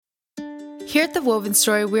Here at The Woven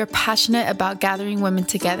Story, we are passionate about gathering women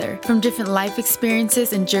together from different life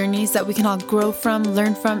experiences and journeys that we can all grow from,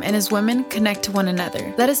 learn from, and as women, connect to one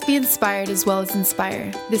another. Let us be inspired as well as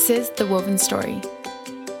inspire. This is The Woven Story.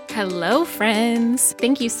 Hello, friends.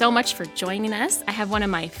 Thank you so much for joining us. I have one of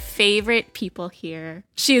my favorite people here.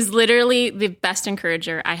 She is literally the best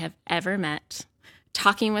encourager I have ever met.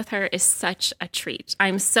 Talking with her is such a treat.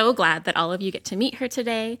 I'm so glad that all of you get to meet her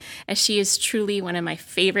today, as she is truly one of my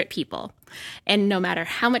favorite people. And no matter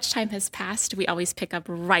how much time has passed, we always pick up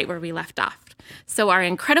right where we left off. So our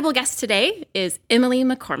incredible guest today is Emilie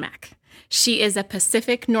McCormack. She is a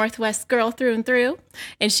Pacific Northwest girl through and through,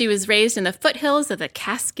 and she was raised in the foothills of the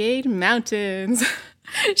Cascade Mountains.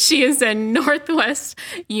 She is a Northwest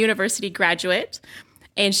University graduate,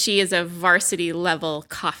 and she is a varsity level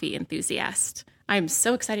coffee enthusiast. I'm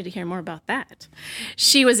so excited to hear more about that.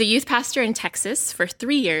 She was a youth pastor in Texas for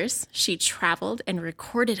 3 years. She traveled and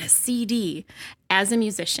recorded a CD as a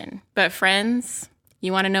musician. But friends,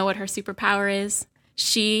 you want to know what her superpower is?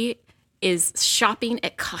 She is shopping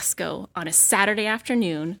at Costco on a Saturday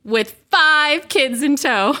afternoon with 5 kids in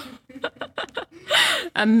tow.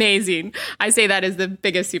 Amazing. I say that is the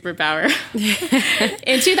biggest superpower.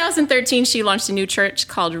 In 2013, she launched a new church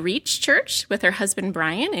called Reach Church with her husband,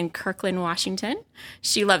 Brian, in Kirkland, Washington.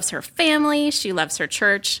 She loves her family. She loves her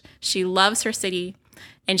church. She loves her city.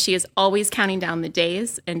 And she is always counting down the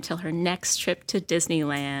days until her next trip to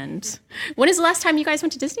Disneyland. When is the last time you guys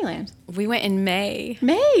went to Disneyland? We went in May.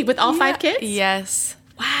 May, with all 5 kids? Yes.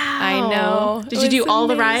 Wow. I know. Did you do all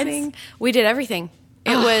the rides? We did everything.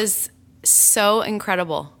 It was so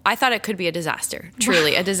incredible. I thought it could be a disaster,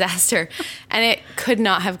 truly a disaster. And it could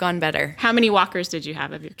not have gone better. How many walkers did you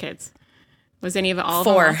have of your kids? Was any of it all?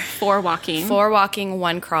 4. 4 walking. 4 walking,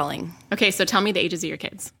 1 crawling. Okay, so tell me the ages of your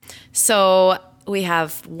kids. So we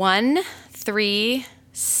have 1, 3,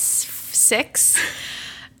 6,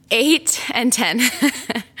 8, and 10.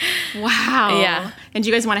 Wow. Yeah. And do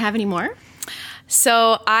you guys want to have any more?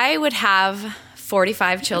 So I would have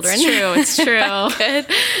 45 children. It's true.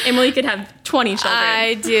 Emilie could have 20 children.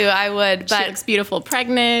 I do. I would. But she looks beautiful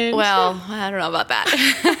pregnant. Well, I don't know about that.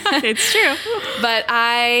 It's true. But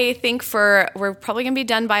I think we're probably going to be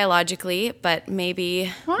done biologically, but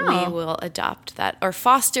maybe we will adopt that or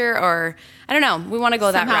foster or I don't know. We want to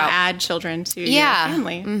go that route. Add children to your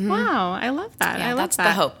family. Mm-hmm. Wow. I love that. Yeah, that's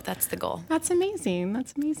the hope. That's the goal. That's amazing.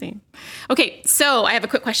 That's amazing. Okay. So I have a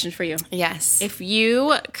quick question for you. Yes. If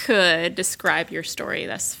you could describe your story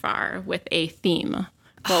thus far with a theme,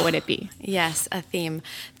 what would it be? Yes, a theme.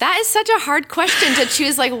 That is such a hard question to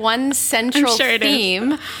choose like one central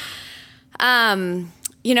theme.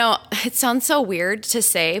 You know, it sounds so weird to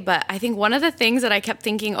say, but I think one of the things that I kept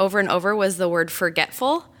thinking over and over was the word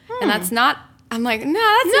forgetful. And that's not, I'm like, no,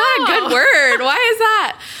 that's not a good word. Why is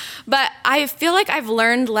that? But I feel like I've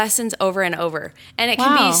learned lessons over and over. And it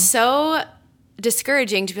can be so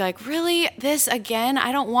discouraging to be like, really, this again?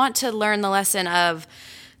 I don't want to learn the lesson of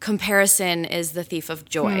comparison is the thief of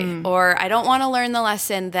joy. Or I don't want to learn the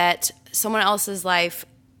lesson that someone else's life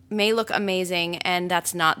may look amazing and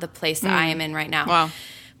that's not the place that I am in right now. Wow.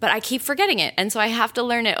 But I keep forgetting it. And so I have to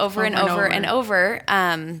learn it over and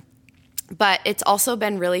over. But it's also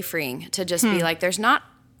been really freeing to just be like, there's not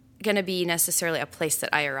going to be necessarily a place that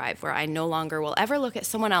I arrive where I no longer will ever look at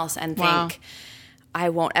someone else and think I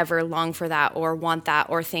won't ever long for that or want that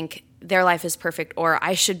or think their life is perfect or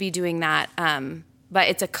I should be doing that. But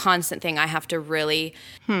it's a constant thing. I have to really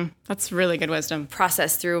that's really good wisdom.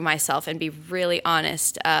 Process through myself and be really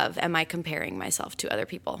honest of, am I comparing myself to other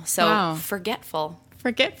people? So forgetful.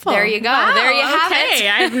 There you go. Wow, there you have it.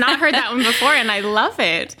 I have not heard that one before, and I love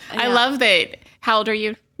it. I love that. How old are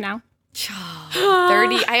you now?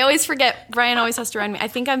 30. I always forget. Brian always has to remind me. I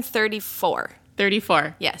think I'm 34.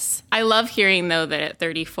 34. Yes. I love hearing, though, that at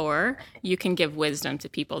 34, you can give wisdom to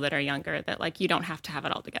people that are younger, that, like, you don't have to have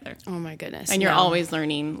it all together. Oh, my goodness. And you're always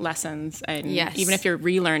learning lessons. And even if you're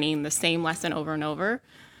relearning the same lesson over and over,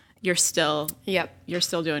 you're still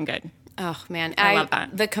doing good. Oh, man. I love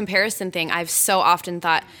that. The comparison thing, I've so often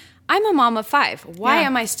thought, I'm a mom of 5. Why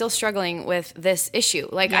am I still struggling with this issue?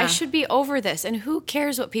 Like, I should be over this. And who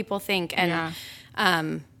cares what people think? And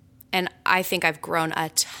and I think I've grown a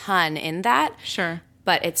ton in that. Sure.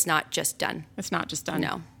 But it's not just done. It's not just done.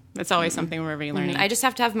 No. It's always something we're relearning. I just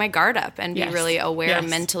have to have my guard up and be really aware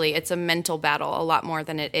mentally. It's a mental battle a lot more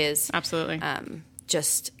than it is. Absolutely.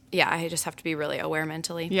 I just have to be really aware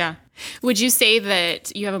mentally. Yeah. Would you say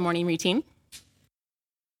that you have a morning routine?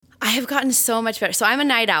 I have gotten so much better. So I'm a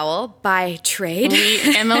night owl by trade.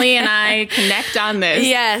 Emilie and I connect on this.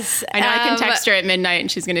 Yes. I know I can text her at midnight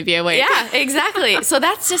and she's going to be awake. Yeah, exactly. So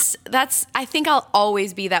I think I'll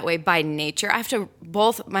always be that way by nature.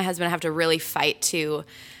 Both my husband and I have to really fight to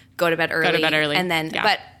go to bed early. And then,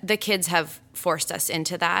 but the kids have forced us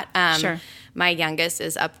into that. Sure. My youngest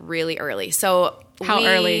is up really early. So how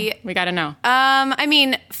early? We got to know.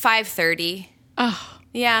 5:30. Oh.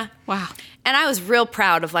 Yeah. Wow. And I was real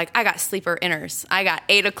proud of I got sleeper inners. I got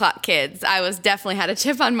 8 o'clock kids. I was definitely had a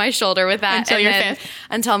chip on my shoulder with that. Until your fifth?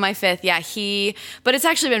 Until my fifth. Yeah. But it's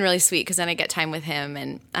actually been really sweet because then I get time with him.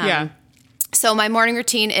 And so my morning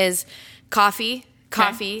routine is coffee,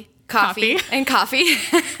 and coffee.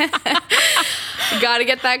 Got to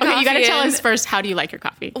get that coffee. Okay, you got to tell in. us first, how do you like your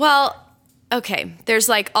coffee? Well, okay. There's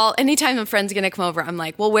anytime a friend's going to come over, I'm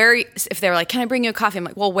like, well, if they're like, can I bring you a coffee? I'm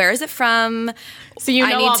like, well, where is it from? So you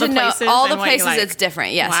know all the places? All the places it's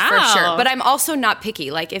different. Yes, wow. for sure. But I'm also not picky.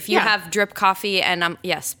 If you have drip coffee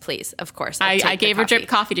yes, please, of course. I gave her drip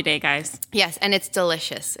coffee today, guys. Yes, and it's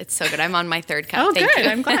delicious. It's so good. I'm on my 3rd cup. Oh, Thank good.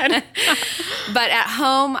 you. I'm glad. But at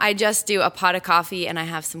home, I just do a pot of coffee and I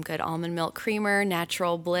have some good almond milk creamer,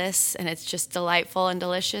 natural bliss, and it's just delightful and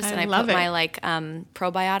delicious. And I put my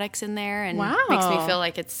probiotics in there and makes me feel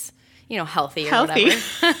like it's healthy or whatever.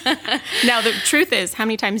 Now the truth is, how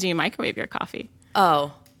many times do you microwave your coffee?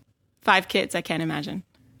 Oh, 5 kids. I can't imagine.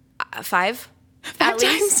 5 at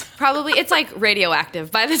least. Probably. It's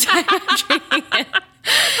radioactive by the time I'm drinking it.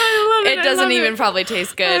 I love it. It doesn't even probably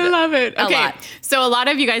taste good. I love it. Okay. A lot. So a lot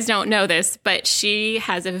of you guys don't know this, but she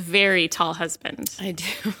has a very tall husband. I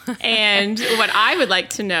do. And what I would like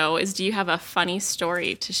to know is, do you have a funny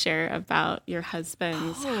story to share about your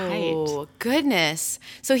husband's height? Oh, goodness.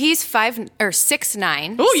 So he's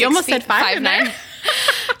 6'9". Oh, you almost said 5'9".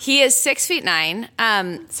 He is 6'9".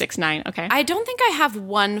 6'9". Okay. I don't think I have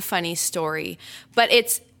one funny story, but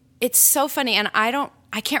it's so funny, and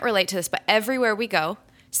I can't relate to this, but everywhere we go,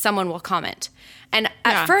 someone will comment. And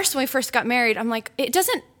at first, when we first got married, I'm like, it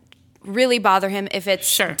doesn't really bother him if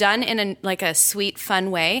it's done in a sweet, fun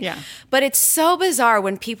way. Yeah. But it's so bizarre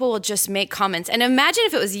when people will just make comments. And imagine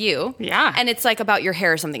if it was you. Yeah. And it's about your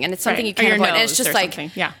hair or something, and it's something you can't avoid. And it's just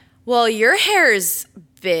yeah. Well, your hair is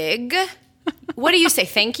big. What do you say?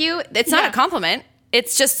 Thank you? It's not a compliment.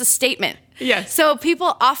 It's just a statement. Yes. So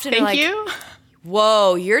people often are like, thank you.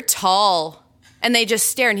 Whoa, you're tall. And they just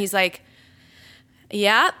stare, and he's like,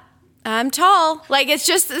 yeah, I'm tall. It's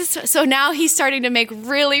just, so now he's starting to make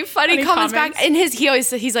really funny comments back. And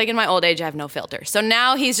he's like, in my old age, I have no filter. So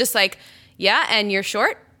now he's just like, yeah, and you're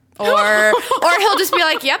short? Or he'll just be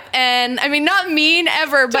like, yep. And not mean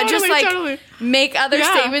ever, but just make other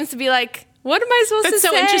statements to be like, what am I supposed to say?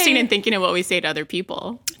 That's so interesting in thinking of what we say to other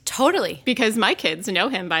people. Totally. Because my kids know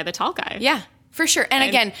him by the tall guy. Yeah. For sure. And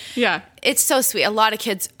again, it's so sweet. A lot of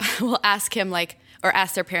kids will ask him or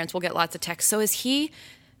ask their parents, we'll get lots of texts. So is he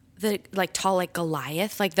the tall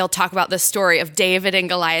Goliath? They'll talk about the story of David and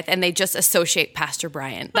Goliath and they just associate Pastor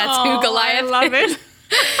Brian. That's who Goliath is. I love it.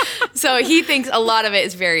 So he thinks a lot of it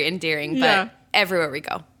is very endearing, but everywhere we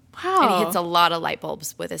go. Wow. And he hits a lot of light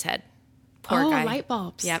bulbs with his head. Poor guy. Light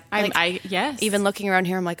bulbs. Yep. Yes. Even looking around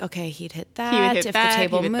here, I'm like, okay, he'd hit that. He would hit if that, the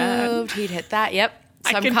table moved, he'd hit that. Yep.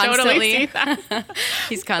 So I can totally see that.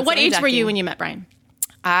 He's constantly What age ducking. were you when you met Brian?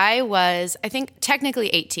 I was, I think, technically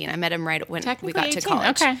 18. I met him right when we got 18. to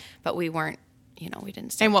college. Okay. But we weren't, we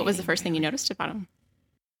didn't start And what was dating. the first thing you noticed about him?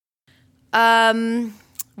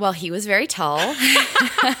 Well, he was very tall.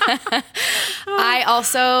 I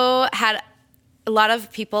also had a lot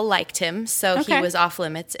of people liked him, so he was off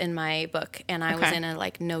limits in my book. And I was in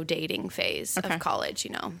a no dating phase of college,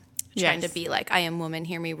 trying to be I am woman,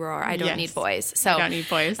 hear me roar. I don't need boys. So I don't need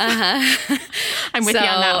boys. I'm with you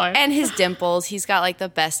on that one. And his dimples, he's got the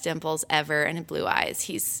best dimples ever, and blue eyes.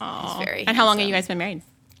 He's very. And how long have you guys been married?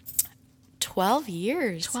 12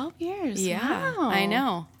 years. 12 years. Yeah, Wow. I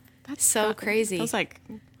know. That's so crazy. I was like,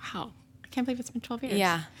 wow. I can't believe it's been 12 years.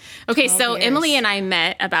 Yeah. Okay, so years. Emilie and I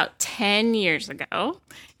met about 10 years ago,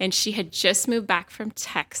 and she had just moved back from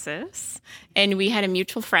Texas, and we had a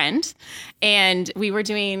mutual friend, and we were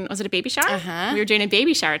doing, was it a baby shower? Uh-huh. We were doing a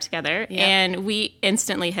baby shower together, and we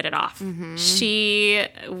instantly hit it off.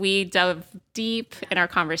 Mm-hmm. We dove deep in our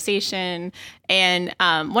conversation, and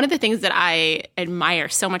one of the things that I admire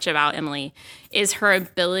so much about Emilie is her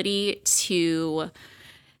ability to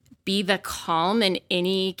be the calm in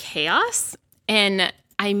any chaos. And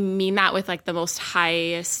I mean that with the most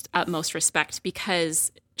highest, utmost respect,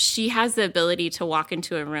 because she has the ability to walk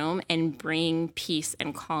into a room and bring peace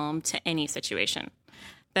and calm to any situation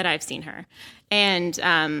that I've seen her. And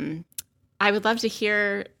I would love to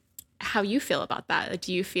hear how you feel about that.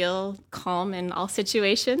 Do you feel calm in all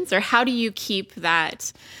situations, or how do you keep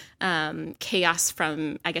that chaos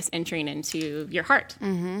from, I guess, entering into your heart?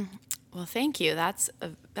 Mm-hmm. Well, thank you. That's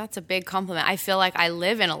a big compliment. I feel like I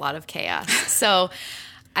live in a lot of chaos. So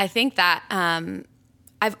I think that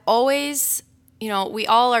I've always, we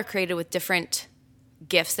all are created with different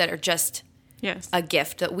gifts that are just a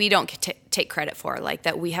gift that we don't take credit for, like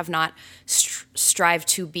that we have not strived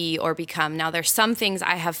to be or become. Now, there's some things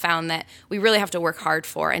I have found that we really have to work hard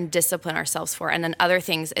for and discipline ourselves for. And then other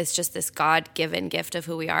things, it's just this God-given gift of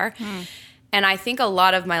who we are. And I think a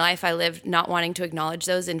lot of my life I lived not wanting to acknowledge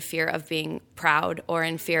those in fear of being proud or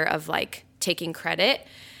in fear of like taking credit.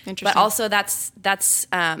 But also that's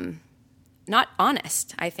not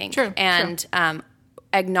honest, I think. True. And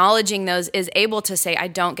acknowledging those is able to say, I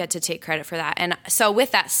don't get to take credit for that. And so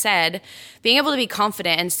with that said, being able to be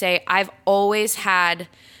confident and say, I've always had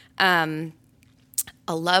a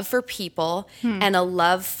love for people and a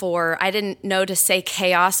love for, I didn't know to say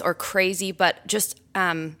chaos or crazy, but just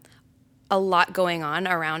a lot going on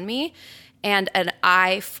around me, and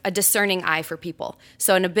a discerning eye for people.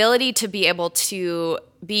 So an ability to be able to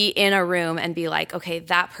be in a room and be like, okay,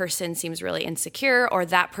 that person seems really insecure, or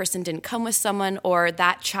that person didn't come with someone, or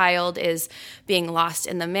that child is being lost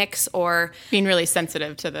in the mix, or being really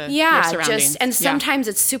sensitive to your surroundings. And sometimes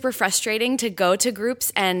it's super frustrating to go to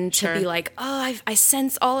groups and to be like, oh, I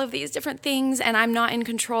sense all of these different things and I'm not in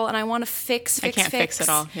control and I want to fix. I can't fix it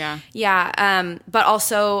all. But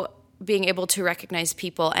also being able to recognize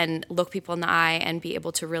people and look people in the eye and be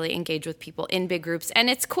able to really engage with people in big groups. And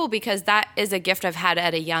it's cool because that is a gift I've had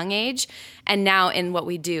at a young age. And now in what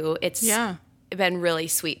we do, it's been really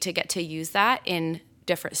sweet to get to use that in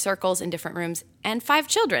different circles, in different rooms, and 5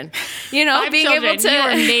 children. Being able to... You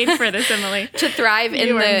are made for this, Emilie. To thrive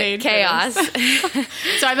in the chaos. So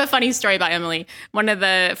I have a funny story about Emilie. One of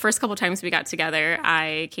the first couple times we got together,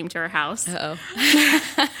 I came to her house.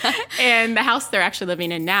 And the house they're actually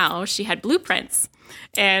living in now, she had blueprints.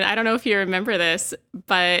 And I don't know if you remember this,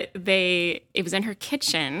 but it was in her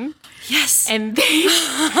kitchen. Yes. And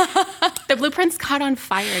the blueprints caught on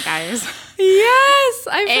fire, guys. Yes,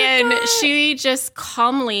 I forgot. And she just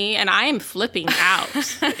calmly, and I am flipping out.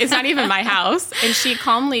 It's not even my house. And she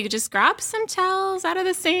calmly just grabs some towels out of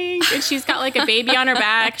the sink, and she's got like a baby on her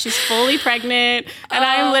back. She's fully pregnant. And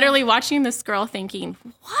I'm literally watching this girl thinking,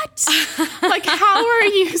 what? Like, how are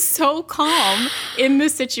you so calm in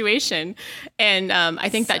this situation? And I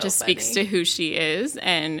think that just speaks to who she is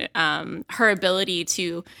and her ability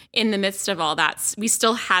to, in the midst of all that, we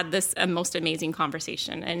still had this most amazing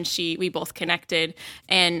conversation, and we both connected.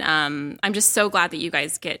 And I'm just so glad that you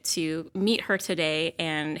guys get to meet her today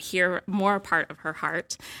and hear more part of her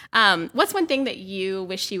heart. What's one thing that you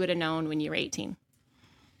wish you would have known when you were 18?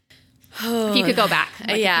 If you could go back,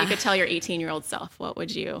 if you could tell your 18-year-old self, what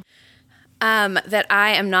would you? That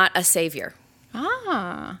I am not a savior.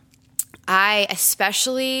 I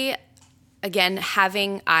especially, again,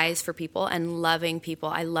 having eyes for people and loving people.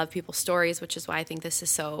 I love people's stories, which is why I think this is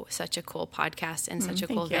such a cool podcast and such a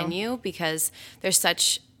cool venue, because there's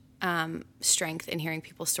such strength in hearing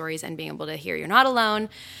people's stories and being able to hear you're not alone.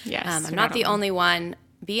 Yes, I'm not the only one.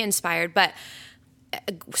 Be inspired. But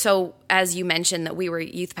so as you mentioned that we were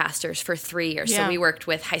youth pastors for 3 years. So we worked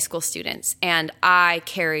with high school students, and I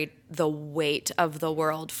carried the weight of the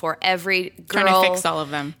world for every girl. Trying to fix all of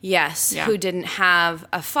them. Yes. Yeah. Who didn't have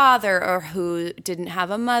a father, or who didn't have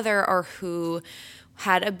a mother, or who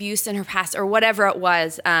had abuse in her past, or whatever it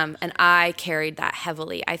was. And I carried that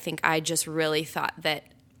heavily. I think I just really thought that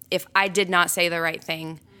if I did not say the right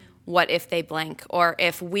thing, what if they blank? Or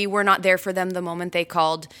if we were not there for them the moment they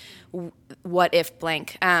called, what if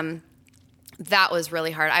blank? That was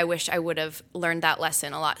really hard. I wish I would have learned that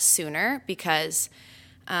lesson a lot sooner, because,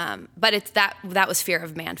 but it's that was fear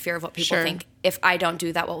of man, fear of what people think. If I don't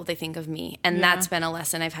do that, what will they think of me? And that's been a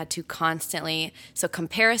lesson I've had to constantly. So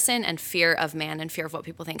comparison and fear of man and fear of what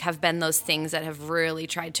people think have been those things that have really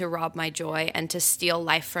tried to rob my joy and to steal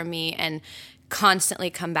life from me and constantly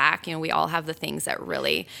come back. We all have the things that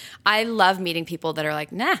really, I love meeting people that are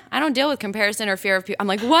like, nah, I don't deal with comparison or fear of people. I'm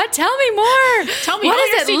like, what? Tell me more. Tell me,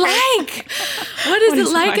 what is it like? What is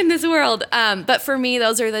it like in this world? But for me,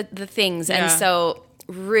 those are the things. And so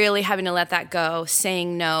really having to let that go,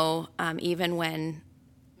 saying no, even when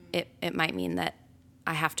it might mean that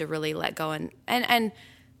I have to really let go. And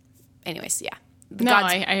anyways, yeah. No,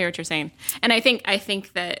 I hear what you're saying. And I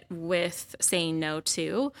think that with saying no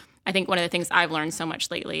too, I think one of the things I've learned so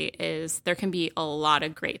much lately is there can be a lot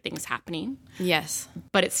of great things happening. Yes.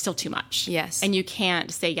 But it's still too much. Yes. And you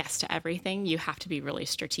can't say yes to everything. You have to be really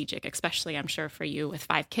strategic, especially I'm sure for you with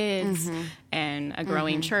 5 kids and a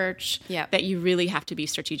growing church, that you really have to be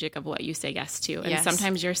strategic of what you say yes to. And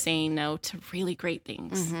sometimes you're saying no to really great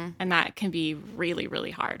things. And that can be really,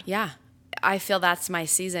 really hard. Yeah. I feel that's my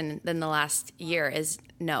season in the last year is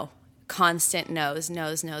no. Constant no's.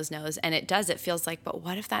 And it feels like, but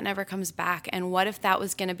what if that never comes back? And what if that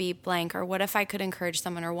was going to be blank? Or what if I could encourage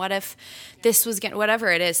someone? Or what if this was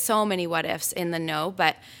whatever it is, so many what ifs in the no.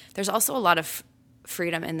 But there's also a lot of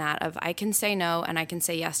freedom in that of I can say no and I can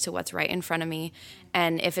say yes to what's right in front of me.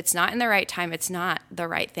 And if it's not in the right time, it's not the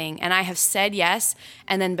right thing. And I have said yes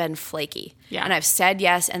and then been flaky. Yeah. And I've said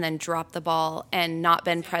yes and then dropped the ball and not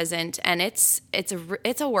been present. And it's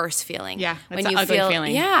a worse feeling. Yeah, it's an ugly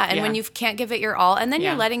feeling. Yeah, and when you can't give it your all, and then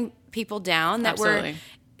you're letting people down that were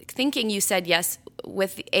thinking you said yes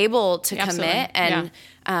with able to commit. And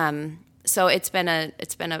so it's been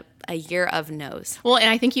a year of no's. Well, and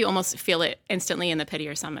I think you almost feel it instantly in the pit of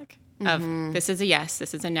your stomach of this is a yes,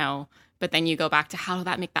 this is a no. But then you go back to how did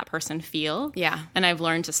that make that person feel? Yeah. And I've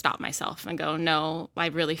learned to stop myself and go, no, I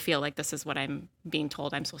really feel like this is what I'm being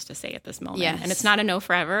told I'm supposed to say at this moment. Yes. And it's not a no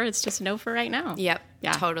forever. It's just a no for right now. Yep.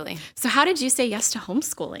 Yeah. Totally. So how did you say yes to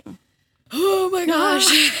homeschooling? Oh my gosh.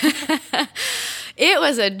 It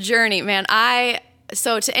was a journey, man.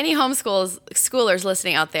 So to any homeschoolers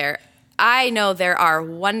listening out there, I know there are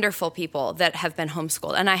wonderful people that have been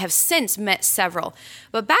homeschooled, and I have since met several.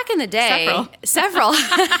 But back in the day, several.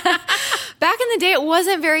 Back in the day, it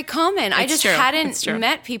wasn't very common. I just hadn't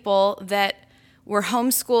met people that were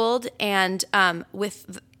homeschooled and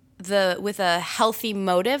with a healthy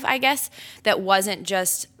motive, I guess, that wasn't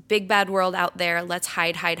just big bad world out there. Let's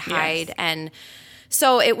hide, yes. And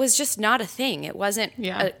so it was just not a thing. It wasn't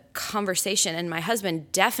a conversation. And my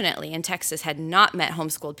husband definitely in Texas had not met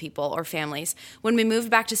homeschooled people or families. When we moved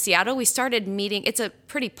back to Seattle, we started meeting. It's a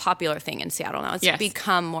pretty popular thing in Seattle now. It's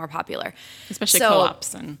become more popular. Especially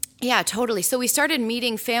co-ops. Yeah, totally. So we started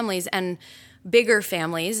meeting families and bigger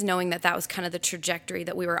families, knowing that was kind of the trajectory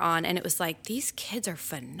that we were on. And it was like, these kids are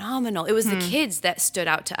phenomenal. It was the kids that stood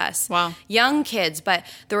out to us. Wow. Young kids, but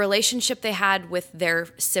the relationship they had with their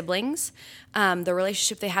siblings, the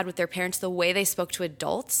relationship they had with their parents, the way they spoke to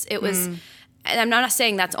adults, it was... And I'm not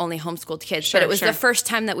saying that's only homeschooled kids, but it was the first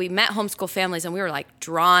time that we met homeschool families and we were like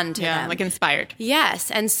drawn to them. Yeah, like inspired.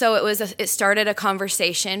 Yes. And so it started a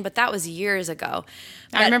conversation, but that was years ago.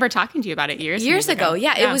 I remember talking to you about it years ago.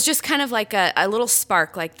 Yeah. It was just kind of like a little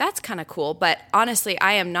spark, like that's kind of cool. But honestly,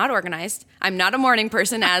 I am not organized. I'm not a morning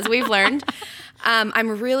person, as we've learned.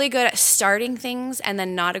 I'm really good at starting things and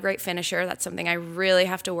then not a great finisher. That's something I really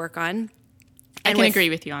have to work on. I can agree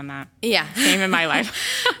with you on that. Yeah. Same in my life.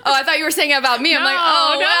 Oh, I thought you were saying it about me. I'm like,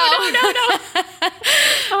 no.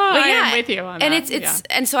 I am with you on that. And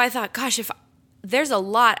and so I thought, gosh, if there's a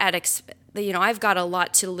lot I've got a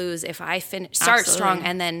lot to lose if I start strong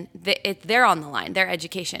and then they're on the line, their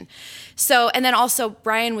education. So, and then also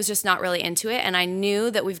Brian was just not really into it. And I knew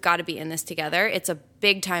that we've got to be in this together. It's a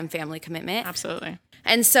big time family commitment. Absolutely.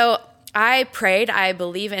 And so I prayed. I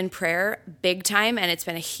believe in prayer big time, and it's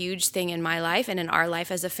been a huge thing in my life and in our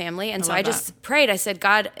life as a family. And so I just prayed. I said,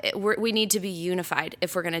 God, we need to be unified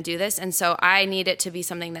if we're going to do this. And so I need it to be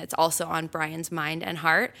something that's also on Brian's mind and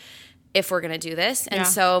heart if we're going to do this. And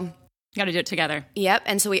so... You got to do it together. Yep.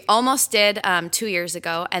 And so we almost did 2 years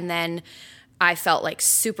ago, and then I felt like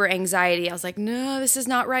super anxiety. I was like, no, this is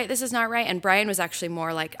not right. This is not right. And Brian was actually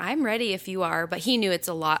more like, I'm ready if you are. But he knew it's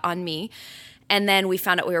a lot on me. And then we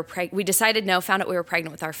found out we were pregnant. We decided found out we were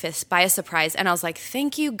pregnant with our fifth by a surprise. And I was like,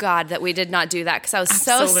 thank you, God, that we did not do that because I was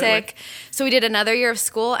so sick. So we did another year of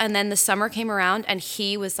school. And then the summer came around and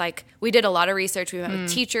he was like, we did a lot of research. We met with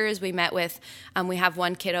teachers. We met with, we have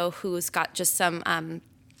one kiddo who's got just some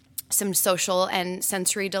social and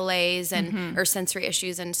sensory delays and or sensory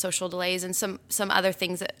issues and social delays and some other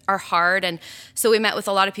things that are hard. And so we met with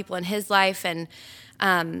a lot of people in his life and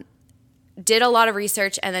did a lot of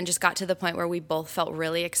research and then just got to the point where we both felt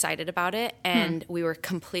really excited about it and we were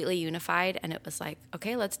completely unified and it was like,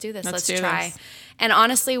 okay, let's do this. Let's try. This. And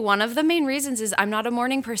honestly, one of the main reasons is I'm not a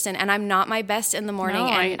morning person and I'm not my best in the morning. No,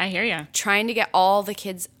 and I hear you. Trying to get all the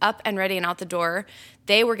kids up and ready and out the door,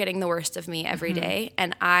 they were getting the worst of me every day.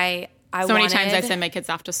 And I many times I send my kids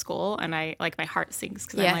off to school and I like my heart sinks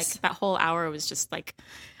because I'm like that whole hour was just like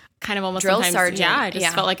kind of almost drill sometimes, sergeant. Yeah, I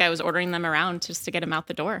just felt like I was ordering them around just to get them out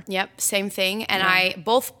the door. Yep, same thing. And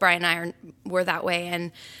both Brian and I were that way.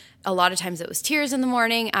 And a lot of times it was tears in the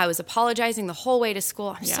morning. I was apologizing the whole way to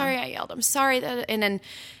school. I'm sorry I yelled. I'm sorry. And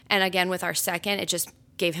again, with our second, it just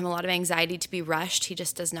gave him a lot of anxiety to be rushed. He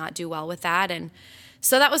just does not do well with that. And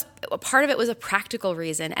so that was part of it, was a practical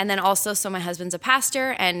reason. And then also, so my husband's a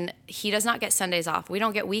pastor and he does not get Sundays off. We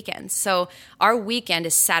don't get weekends. So our weekend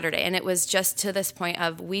is Saturday. And it was just to this point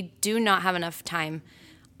of, we do not have enough time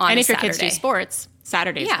on and a if your Saturday. kids do sports,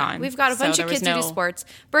 Saturday's gone. We've got a bunch of kids who do sports,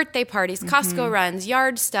 birthday parties, Costco runs,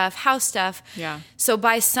 yard stuff, house stuff. Yeah. So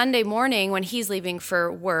by Sunday morning when he's leaving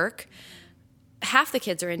for work, half the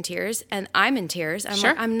kids are in tears and I'm in tears. I'm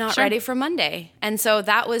like, I'm not ready for Monday. And so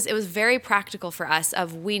it was very practical for us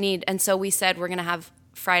and so we said we're going to have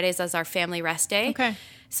Fridays as our family rest day. Okay.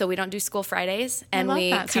 So we don't do school Fridays. And I love we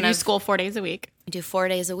that. So you do school 4 days a week. We do 4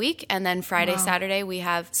 days a week. And then Friday, Saturday, we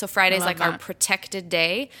have, so Friday's like our protected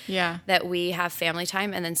day that we have family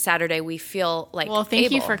time. And then Saturday we feel like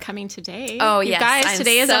thank you for coming today. Oh, you yes. guys,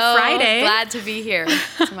 today is a Friday. Glad to be here.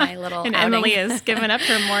 It's my little and outing. Emilie is giving up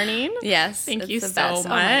her morning. Yes. Thank you so best. much. Oh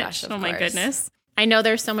my gosh, oh my goodness. I know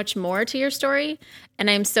there's so much more to your story, and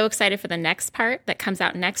I'm so excited for the next part that comes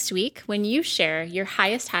out next week when you share your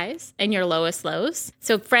highest highs and your lowest lows.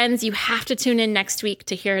 So friends, you have to tune in next week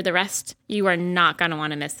to hear the rest. You are not going to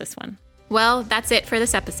want to miss this one. Well, that's it for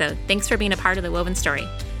this episode. Thanks for being a part of the Woven Story.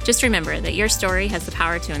 Just remember that your story has the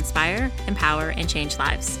power to inspire, empower, and change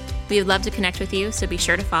lives. We would love to connect with you, so be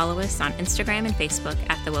sure to follow us on Instagram and Facebook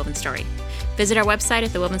at The Woven Story. Visit our website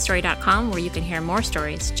at thewovenstory.com where you can hear more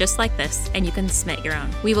stories just like this and you can submit your own.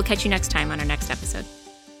 We will catch you next time on our next episode.